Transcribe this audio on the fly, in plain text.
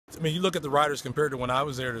I mean, you look at the Riders compared to when I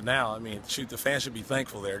was there to now. I mean, shoot, the fans should be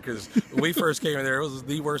thankful there, because when we first came in there, it was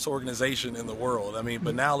the worst organization in the world. I mean,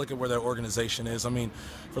 but now look at where that organization is. I mean,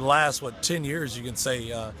 for the last, 10 years, you can say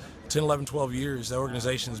 10, 11, 12 years, the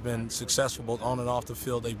organization has been successful both on and off the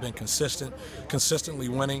field. They've been consistently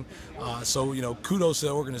winning. So, kudos to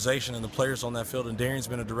the organization and the players on that field, and Darian's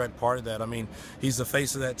been a direct part of that. I mean, he's the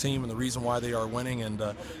face of that team and the reason why they are winning, and,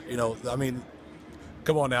 I mean,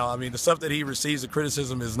 come on now. I mean, the stuff that he receives, the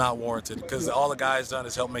criticism is not warranted, because all the guy's done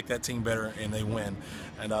is help make that team better, and they win.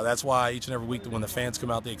 And that's why each and every week when the fans come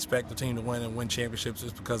out, they expect the team to win and win championships,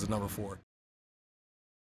 is because of number 4.